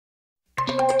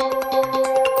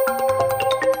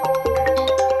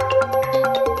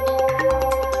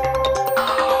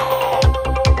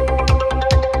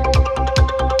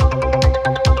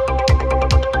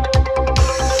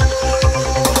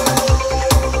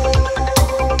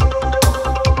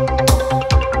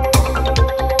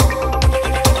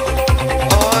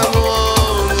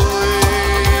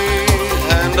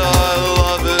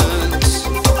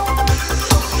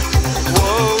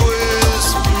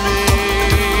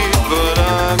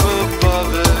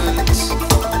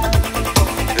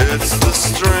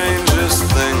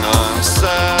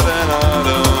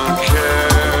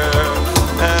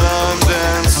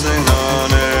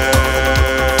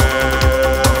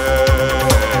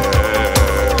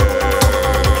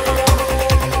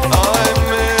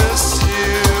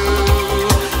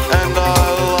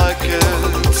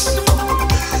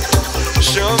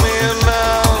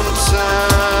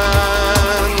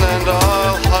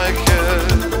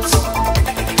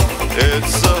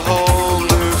It's a whole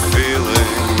new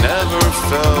feeling, never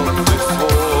felt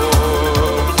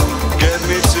before. Get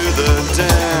me to the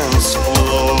dance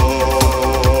floor.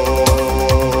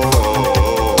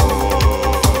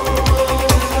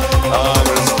 I'm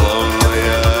as lonely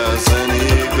as an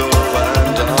eagle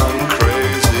and I'm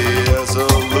crazy as a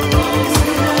loon.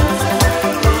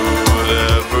 Who would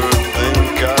ever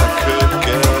think I could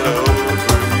get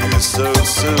over you so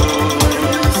soon?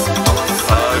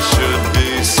 I should be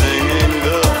singing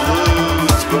the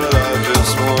blues, but I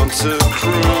just want to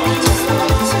croon.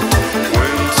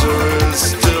 Winter is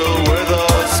still with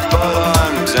us, but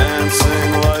I'm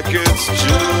dancing like it's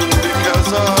June because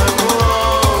I'm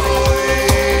lonely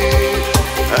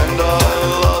and I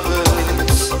love it.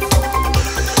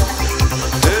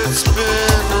 It's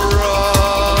been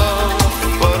rough,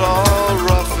 but I'll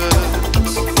rough it.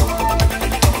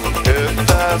 If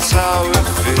that's how it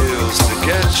feels to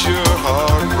get your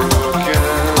heart broken,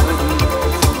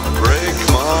 break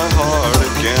my heart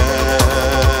again.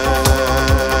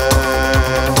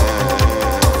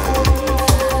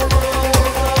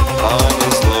 I'm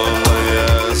as lonely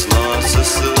as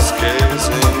Narcissus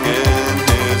gazing in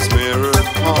his mirrored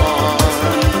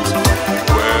pond,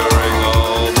 wearing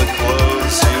all the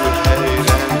clothes you hate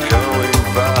and going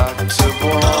back to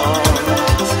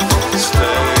blonde,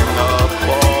 staying up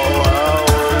all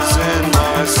hours in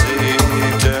my seedy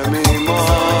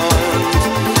demimonde.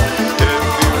 If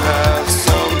you have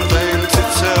something to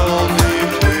tell me,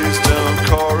 please don't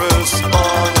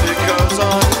correspond because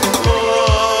I'm lonely.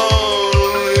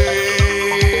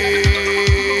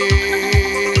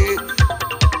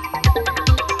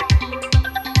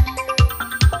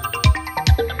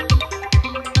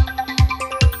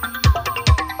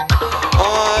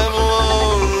 I'm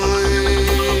lonely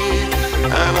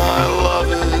and I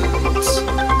love it.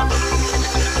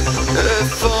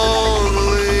 If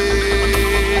only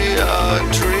I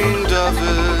dreamed of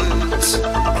it,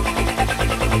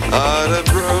 I'd have